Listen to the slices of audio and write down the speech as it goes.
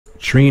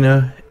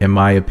Trina, in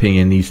my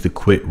opinion, needs to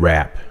quit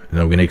rap. And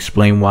I'm going to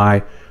explain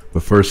why.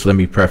 But first, let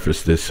me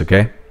preface this,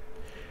 okay?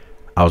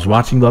 I was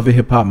watching Love and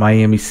Hip Hop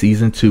Miami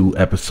Season 2,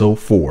 Episode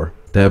 4.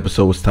 The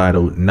episode was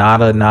titled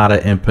Nada Nada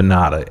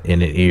Empanada,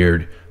 and it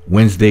aired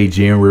Wednesday,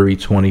 January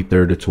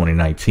 23rd of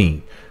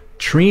 2019.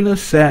 Trina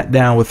sat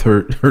down with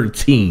her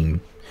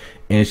team,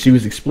 and she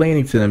was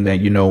explaining to them that,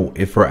 you know,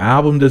 if her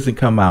album doesn't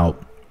come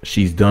out,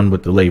 she's done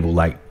with the label.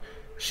 Like,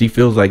 she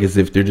feels like as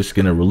if they're just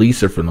going to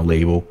release her from the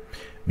label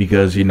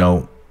because, you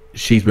know,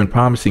 she's been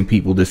promising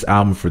people this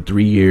album for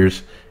 3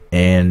 years,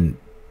 and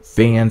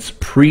fans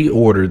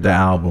pre-ordered the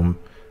album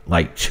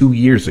like 2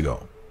 years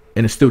ago,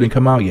 and it still didn't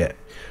come out yet.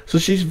 So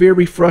she's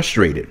very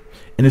frustrated.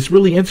 And it's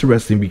really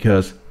interesting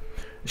because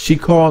she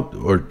called,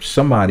 or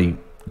somebody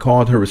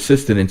called her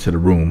assistant into the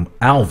room,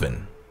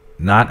 Alvin,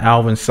 not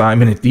Alvin,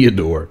 Simon, and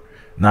Theodore,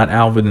 not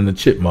Alvin and the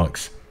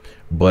Chipmunks,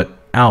 but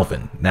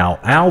Alvin. Now,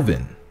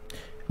 Alvin,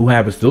 who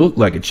happens to look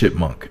like a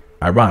chipmunk,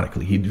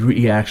 ironically,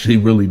 he actually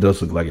really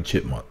does look like a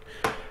chipmunk.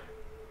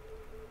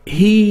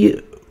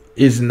 He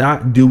is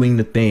not doing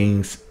the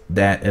things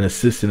that an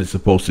assistant is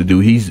supposed to do.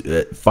 He's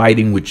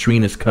fighting with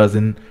Trina's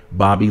cousin,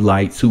 Bobby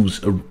Lights,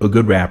 who's a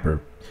good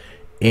rapper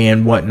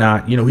and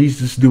whatnot. You know, he's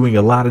just doing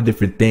a lot of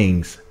different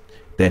things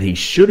that he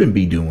shouldn't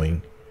be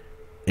doing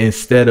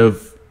instead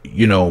of,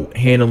 you know,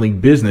 handling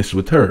business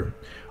with her.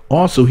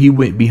 Also, he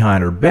went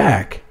behind her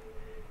back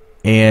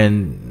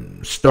and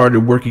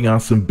started working on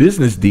some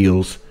business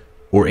deals,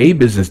 or a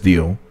business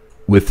deal,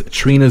 with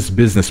Trina's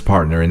business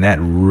partner, and that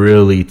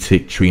really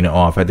ticked Trina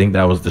off. I think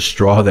that was the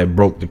straw that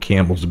broke the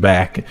camel's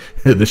back,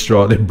 the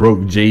straw that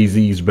broke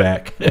Jay-Z's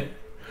back. And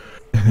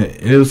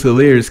it was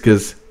hilarious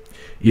because,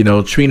 you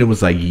know, Trina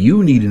was like,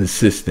 you need an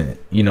assistant,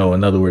 you know,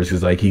 in other words,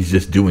 it's like he's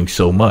just doing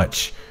so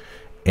much.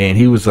 And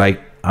he was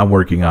like, I'm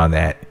working on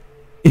that.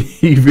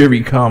 He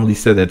very calmly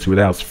said that to her.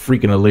 That was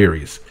freaking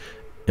hilarious.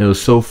 It was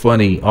so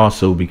funny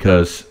also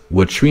because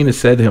what Trina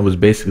said to him was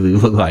basically,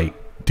 look, like,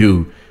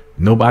 dude,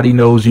 nobody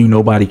knows you,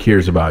 nobody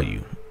cares about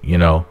you, you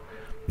know,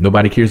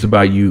 nobody cares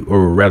about you,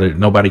 or rather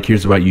nobody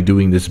cares about you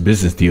doing this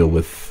business deal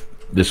with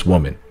this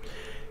woman.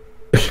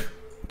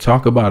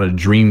 Talk about a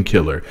dream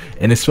killer.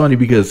 And it's funny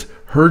because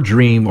her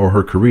dream, or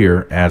her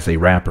career as a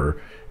rapper,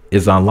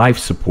 is on life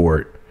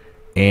support,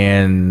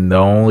 and the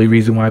only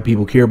reason why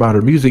people care about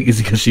her music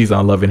is because she's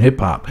on Love and Hip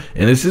Hop.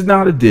 And this is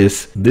not a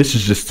diss, this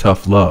is just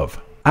tough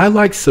love. I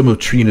like some of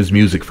Trina's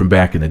music from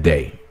back in the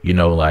day, you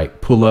know, like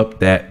Pull Up,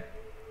 that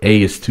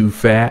A Is Too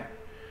Fat.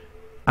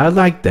 I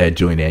like that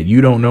joint, that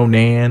You Don't Know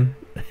Nan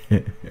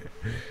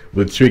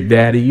with Trick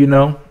Daddy, you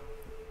know.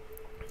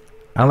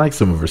 I like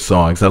some of her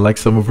songs. I like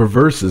some of her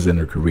verses in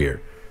her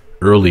career,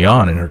 early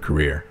on in her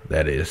career,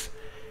 that is.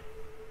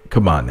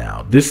 Come on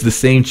now. This is the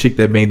same chick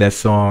that made that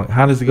song.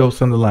 How does it go?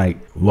 Something like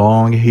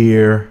long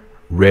hair,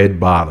 red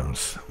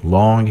bottoms.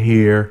 Long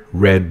hair,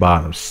 red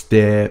bottoms.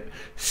 Step,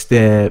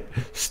 step,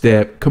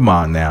 step. Come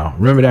on now.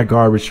 Remember that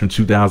garbage from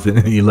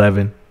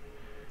 2011?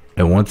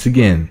 And once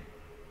again,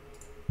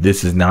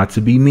 this is not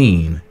to be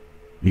mean,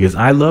 because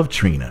I love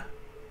Trina,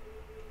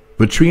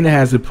 but Trina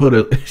hasn't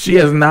she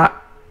has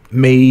not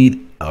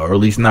made, or at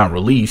least not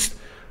released,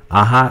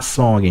 a hot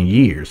song in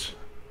years.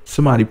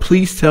 Somebody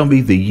please tell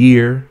me the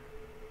year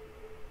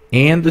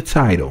and the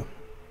title,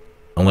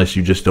 unless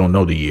you just don't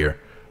know the year.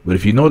 But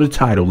if you know the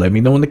title, let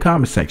me know in the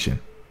comment section.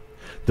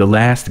 The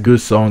last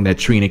good song that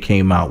Trina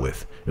came out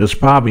with. It was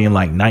probably in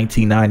like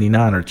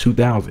 1999 or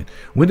 2000.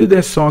 When did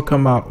that song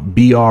come out?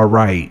 Be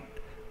Alright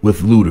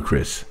with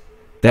Ludacris.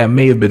 That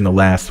may have been the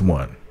last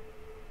one.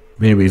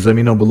 Anyways, let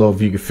me know below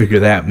if you can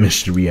figure that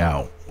mystery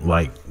out.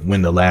 Like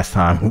when the last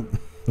time,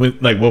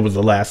 like what was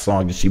the last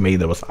song that she made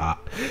that was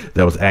hot,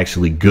 that was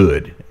actually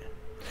good.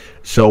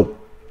 So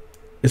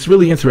it's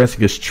really interesting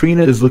because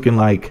Trina is looking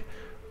like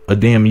a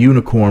damn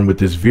unicorn with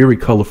this very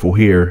colorful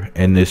hair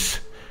and this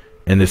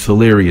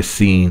hilarious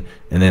scene.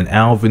 And then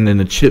Alvin and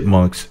the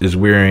Chipmunks is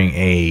wearing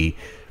a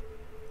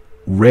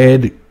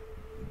red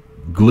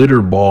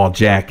glitter ball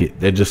jacket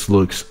that just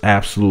looks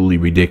absolutely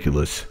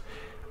ridiculous.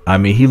 I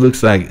mean, he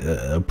looks like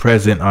a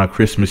present on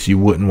Christmas you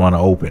wouldn't want to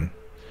open.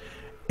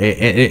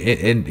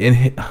 And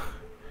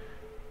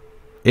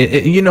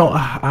you know,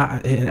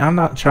 I'm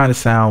not trying to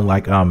sound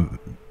like I'm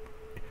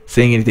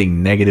saying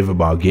anything negative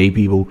about gay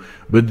people,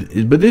 but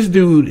this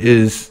dude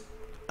is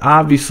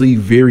obviously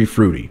very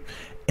fruity,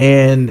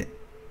 and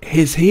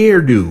his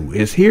hairdo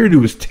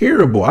is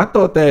terrible. I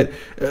thought that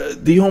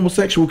the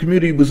homosexual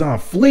community was on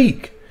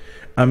fleek.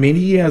 I mean,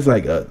 he has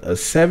like a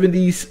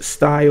 70s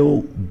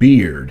style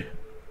beard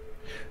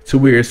to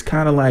where it's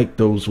kind of like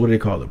those, what do they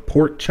call it,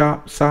 pork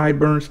chop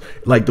sideburns,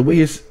 like the way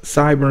his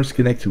sideburns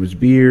connect to his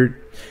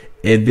beard.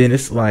 And then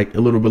it's like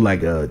a little bit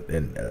like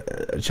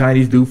a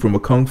Chinese dude from a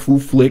kung fu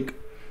flick,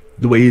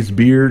 the way his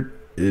beard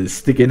is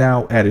sticking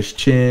out at his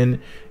chin.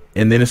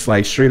 And then it's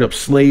like straight up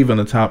slave on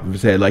the top of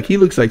his head. Like he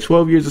looks like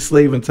 12 years of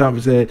slave on top of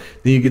his head.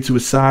 Then you get to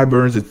his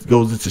sideburns, it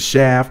goes into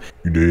shaft.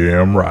 You're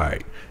damn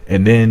right.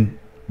 And then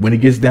when it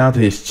gets down to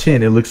his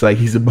chin, it looks like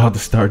he's about to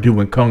start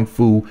doing kung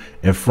fu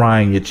and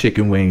frying your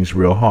chicken wings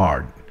real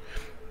hard.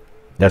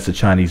 That's a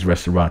Chinese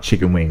restaurant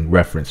chicken wing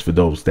reference for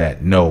those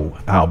that know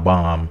how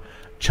bomb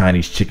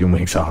Chinese chicken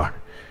wings are.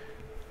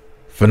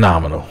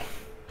 Phenomenal.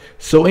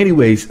 So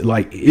anyways,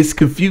 like, it's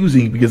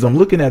confusing because I'm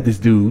looking at this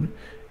dude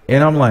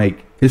and I'm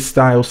like, his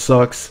style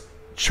sucks.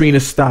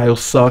 Trina's style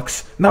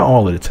sucks. Not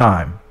all of the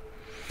time,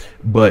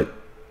 but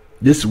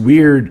this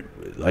weird,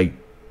 like,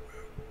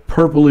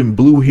 purple and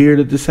blue hair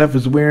that this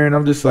heifer's wearing,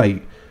 I'm just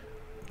like,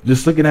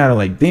 just looking at it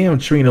like, damn,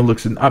 Trina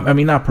looks, I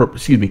mean, not purple,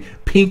 excuse me,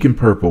 pink and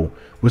purple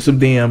with some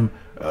damn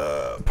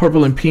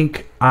purple and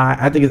pink eye.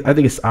 I think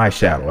it's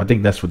eyeshadow. I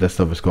think that's what that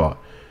stuff is called.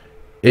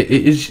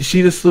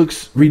 She just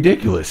looks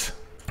ridiculous.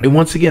 And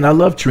once again, I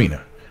love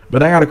Trina,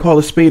 but I gotta call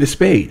a spade a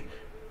spade.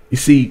 You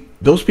see,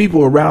 those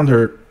people around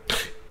her,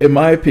 in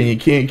my opinion,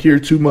 can't care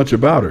too much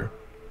about her.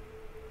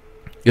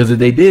 Because if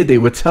they did, they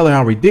would tell her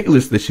how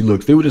ridiculous that she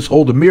looks. They would just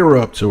hold a mirror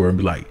up to her and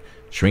be like,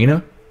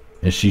 Trina,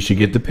 and she should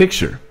get the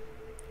picture.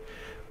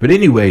 But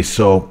anyway,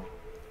 so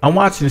I'm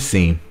watching the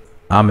scene.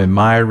 I'm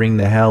admiring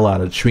the hell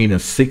out of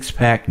Trina's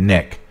six-pack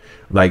neck.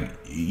 Like,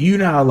 you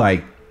know how,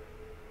 like,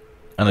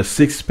 on a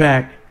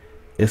six-pack,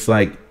 it's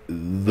like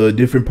the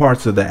different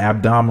parts of the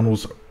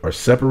abdominals are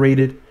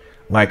separated.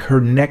 Like,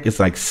 her neck is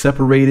like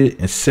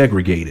separated and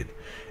segregated.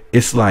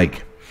 It's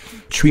like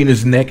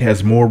Trina's neck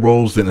has more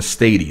rolls than a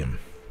stadium.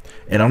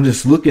 And I'm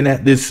just looking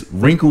at this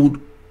wrinkled,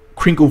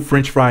 crinkled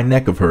French fry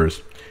neck of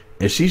hers.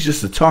 And she's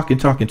just talking.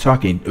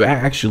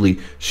 Actually,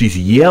 she's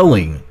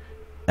yelling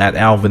at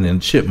Alvin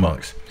and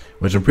Chipmunks,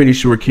 which I'm pretty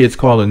sure kids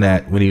called him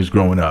that when he was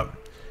growing up.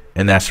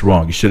 And that's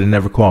wrong. You should have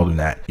never called him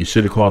that. You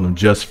should have called him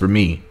Just For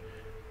Me.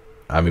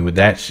 I mean, with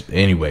that,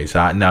 anyways.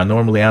 Now,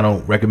 normally I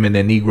don't recommend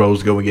that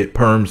Negroes go and get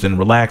perms and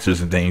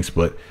relaxers and things,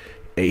 but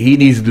he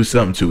needs to do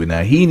something to it.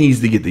 Now, he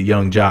needs to get the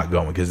young jock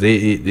going, because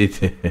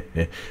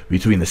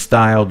between the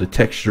style, the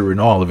texture,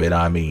 and all of it,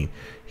 I mean,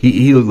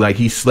 he looked like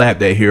he slapped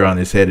that hair on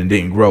his head and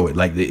didn't grow it.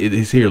 Like,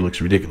 his hair looks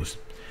ridiculous.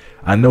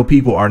 I know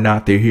people are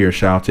not their hair.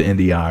 Shout out to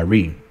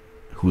NDIRE,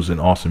 who's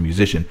an awesome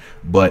musician,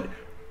 but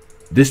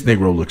this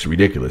Negro looks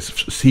ridiculous.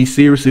 He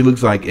seriously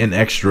looks like an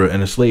extra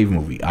in a slave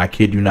movie. I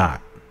kid you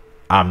not.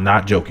 I'm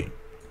not joking.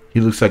 He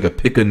looks like a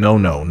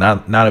pick-a-no-no.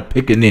 Not a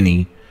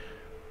pick-a-ninny,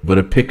 but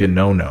a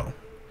pick-a-no-no.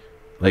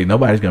 Like,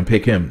 nobody's gonna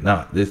pick him.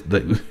 Nah, this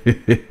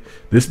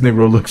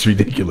Negro looks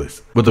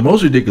ridiculous. But the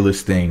most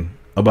ridiculous thing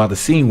about the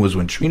scene was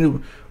when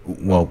Trina,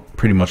 well,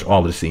 pretty much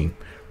all of the scene,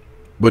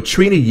 but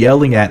Trina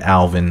yelling at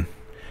Alvin,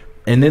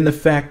 and then the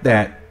fact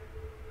that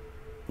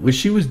when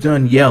she was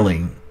done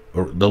yelling,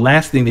 or the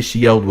last thing that she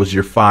yelled was,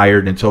 "You're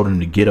fired," and told him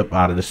to get up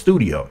out of the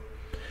studio.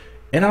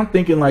 And I'm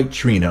thinking, like,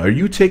 Trina, are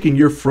you taking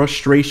your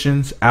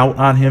frustrations out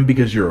on him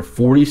because you're a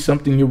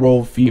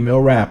 40-something-year-old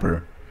female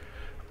rapper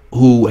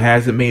who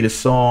hasn't made a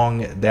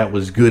song that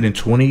was good in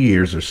 20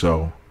 years or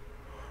so?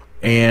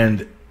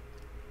 And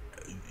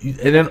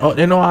then,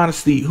 in all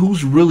honesty,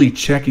 who's really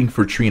checking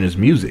for Trina's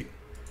music?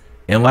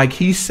 And like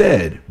he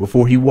said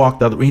before he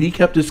walked out, he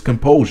kept his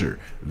composure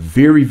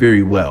very,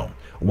 very well,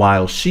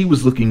 while she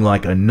was looking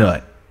like a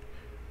nut.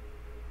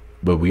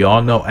 But we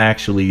all know,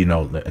 actually, you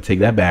know, I take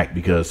that back,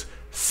 because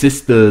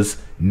sisters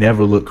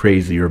never look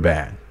crazy or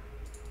bad.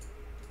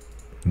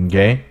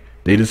 Okay?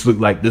 They just look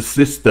like the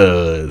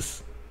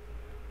sisters.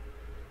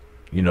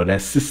 You know,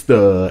 that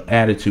sister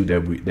attitude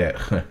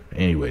that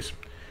anyways,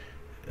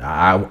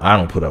 I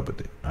don't put up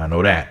with it. I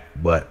know that.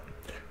 But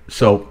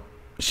so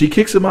she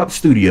kicks him out the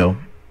studio,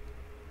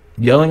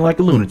 yelling like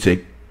a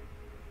lunatic,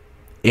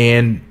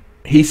 and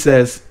he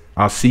says,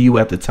 "I'll see you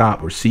at the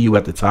top," or "see you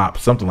at the top,"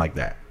 something like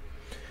that.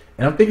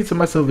 And I'm thinking to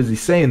myself, as he's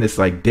saying this,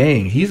 like,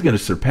 dang, he's gonna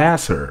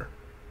surpass her.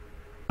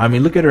 I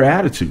mean, look at her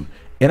attitude.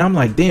 And I'm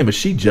like, damn, is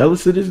she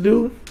jealous of this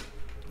dude?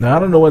 Now, I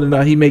don't know whether or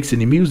not he makes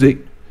any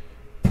music,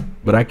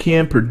 but I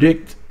can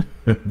predict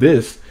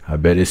this. I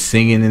bet his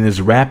singing and his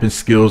rapping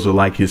skills are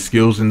like his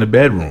skills in the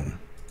bedroom.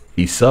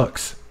 He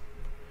sucks.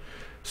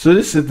 So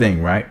this is the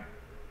thing, right?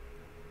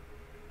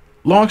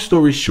 Long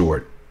story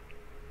short,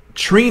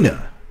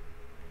 Trina,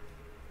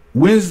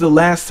 when's the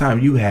last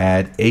time you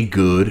had a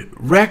good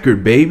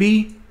record,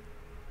 baby?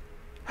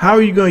 How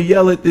are you going to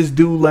yell at this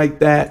dude like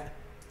that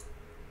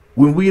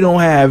when we don't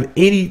have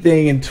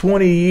anything in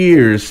 20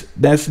 years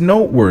that's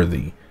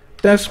noteworthy,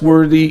 that's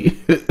worthy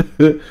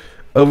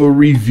of a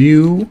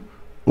review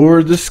or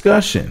a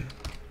discussion?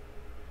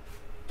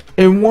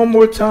 And one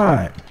more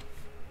time,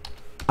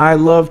 I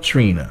love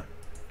Trina.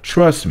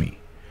 Trust me.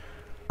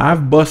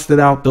 I've busted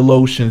out the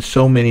lotion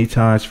so many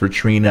times for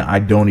Trina, I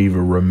don't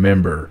even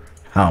remember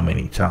how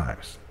many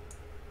times.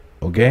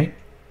 Okay?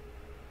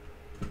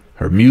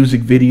 Her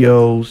music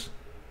videos.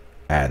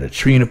 I had a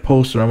Trina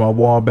poster on my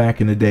wall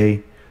back in the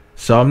day.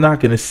 So I'm not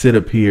going to sit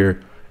up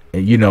here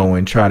and, you know,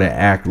 and try to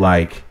act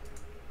like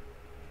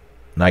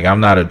I'm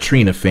not a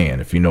Trina fan,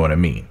 if you know what I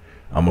mean.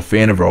 I'm a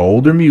fan of her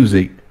older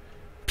music.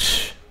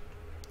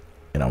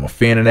 And I'm a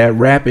fan of that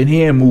rap and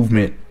hand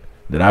movement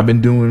that I've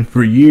been doing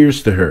for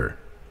years to her.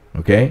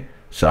 Okay?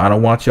 So I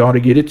don't want y'all to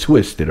get it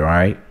twisted, all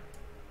right?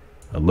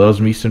 I loves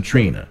me some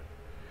Trina.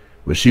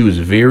 But she was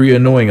very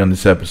annoying on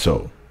this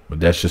episode. But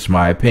that's just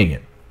my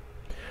opinion.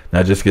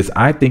 Now, just because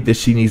I think that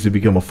she needs to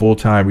become a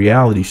full-time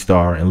reality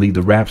star and leave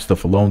the rap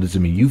stuff alone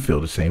doesn't mean you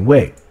feel the same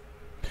way.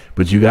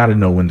 But you got to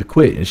know when to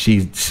quit.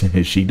 And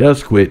if she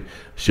does quit,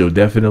 she'll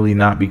definitely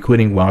not be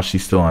quitting while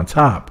she's still on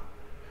top.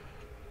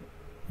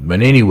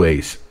 But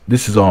anyways,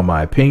 this is all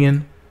my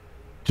opinion.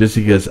 Just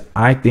because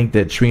I think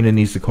that Trina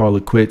needs to call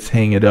it quits,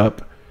 hang it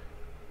up,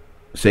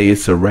 say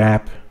it's a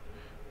wrap,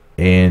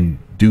 and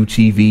do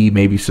TV,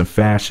 maybe some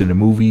fashion and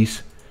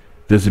movies,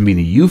 doesn't mean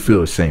that you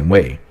feel the same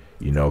way.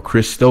 You know,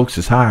 Chris Stokes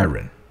is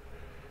hiring.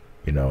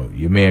 You know,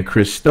 your man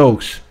Chris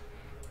Stokes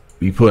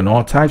be putting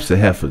all types of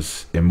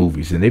heifers in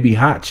movies, and they be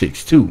hot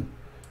chicks too,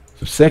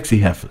 some sexy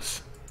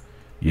heifers.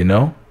 You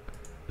know,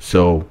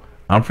 so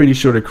I'm pretty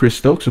sure that Chris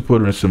Stokes will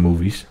put her in some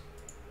movies.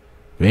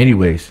 But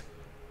anyways,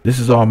 this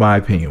is all my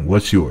opinion.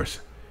 What's yours?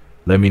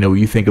 Let me know what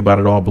you think about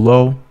it all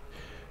below.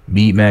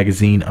 Meat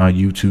Magazine on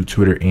YouTube,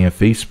 Twitter, and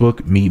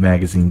Facebook. Meat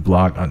Magazine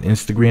blog on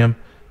Instagram.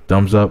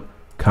 Thumbs up,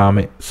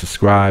 comment,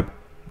 subscribe,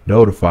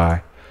 notify.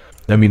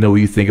 Let me know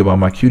what you think about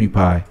my cutie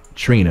pie,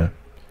 Trina.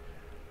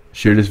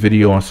 Share this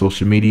video on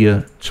social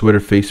media, Twitter,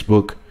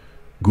 Facebook,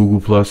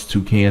 Google+,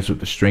 2 cans with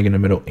the string in the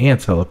middle, and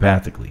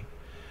telepathically.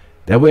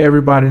 That way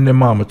everybody and their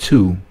mama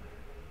too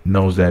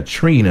knows that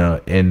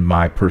Trina, in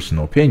my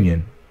personal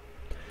opinion,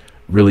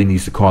 really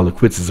needs to call it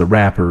quits as a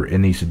rapper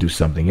and needs to do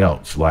something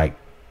else, like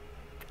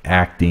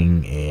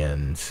acting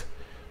and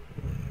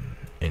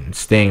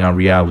staying on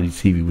reality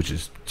TV, which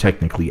is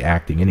technically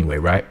acting anyway,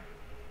 right?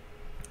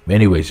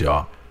 Anyways,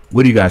 y'all,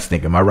 what do you guys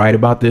think? Am I right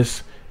about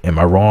this? Am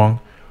I wrong?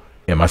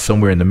 Am I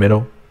somewhere in the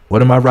middle?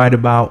 What am I right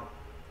about?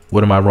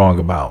 What am I wrong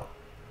about?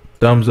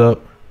 Thumbs up,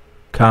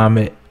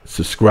 comment,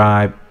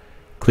 subscribe,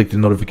 click the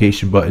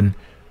notification button.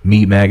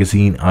 Meat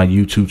Magazine on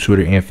YouTube,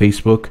 Twitter, and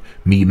Facebook.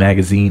 Meat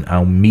Magazine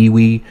on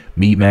MeWe.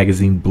 Meat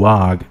Magazine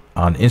blog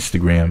on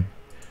Instagram.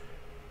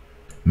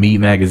 Meat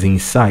Magazine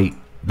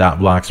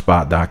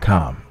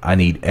site.blogspot.com. I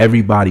need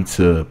everybody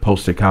to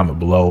post a comment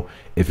below.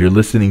 If you're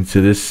listening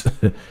to this,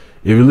 if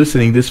you're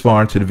listening this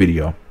far into the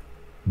video,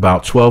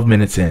 about 12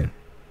 minutes in,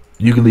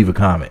 you can leave a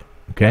comment,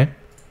 okay?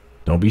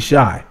 Don't be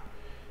shy.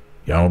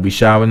 Y'all don't be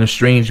shy when the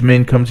strange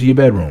men come to your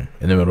bedroom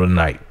in the middle of the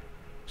night.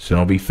 So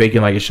don't be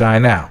faking like you're shy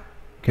now,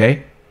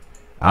 okay?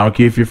 I don't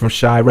care if you're from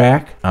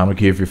Chirac. I don't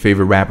care if your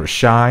favorite rapper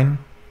Shine.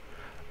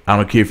 I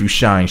don't care if you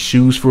shine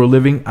shoes for a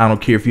living. I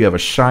don't care if you have a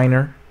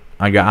shiner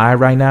on your eye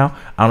right now.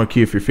 I don't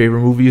care if your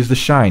favorite movie is The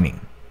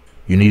Shining.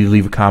 You need to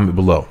leave a comment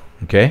below,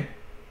 okay?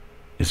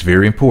 It's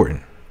very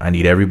important. I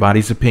need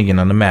everybody's opinion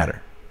on the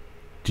matter.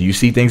 Do you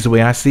see things the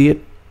way I see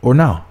it or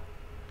no?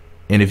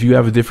 And if you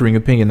have a differing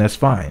opinion, that's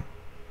fine.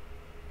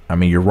 I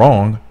mean, you're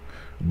wrong,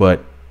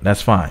 but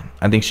that's fine.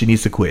 I think she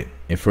needs to quit.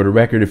 And for the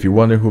record, if you're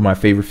wondering who my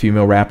favorite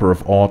female rapper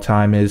of all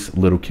time is,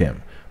 Little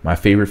Kim. My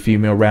favorite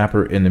female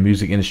rapper in the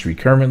music industry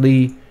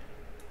currently,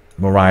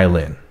 Mariah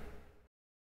Lynn.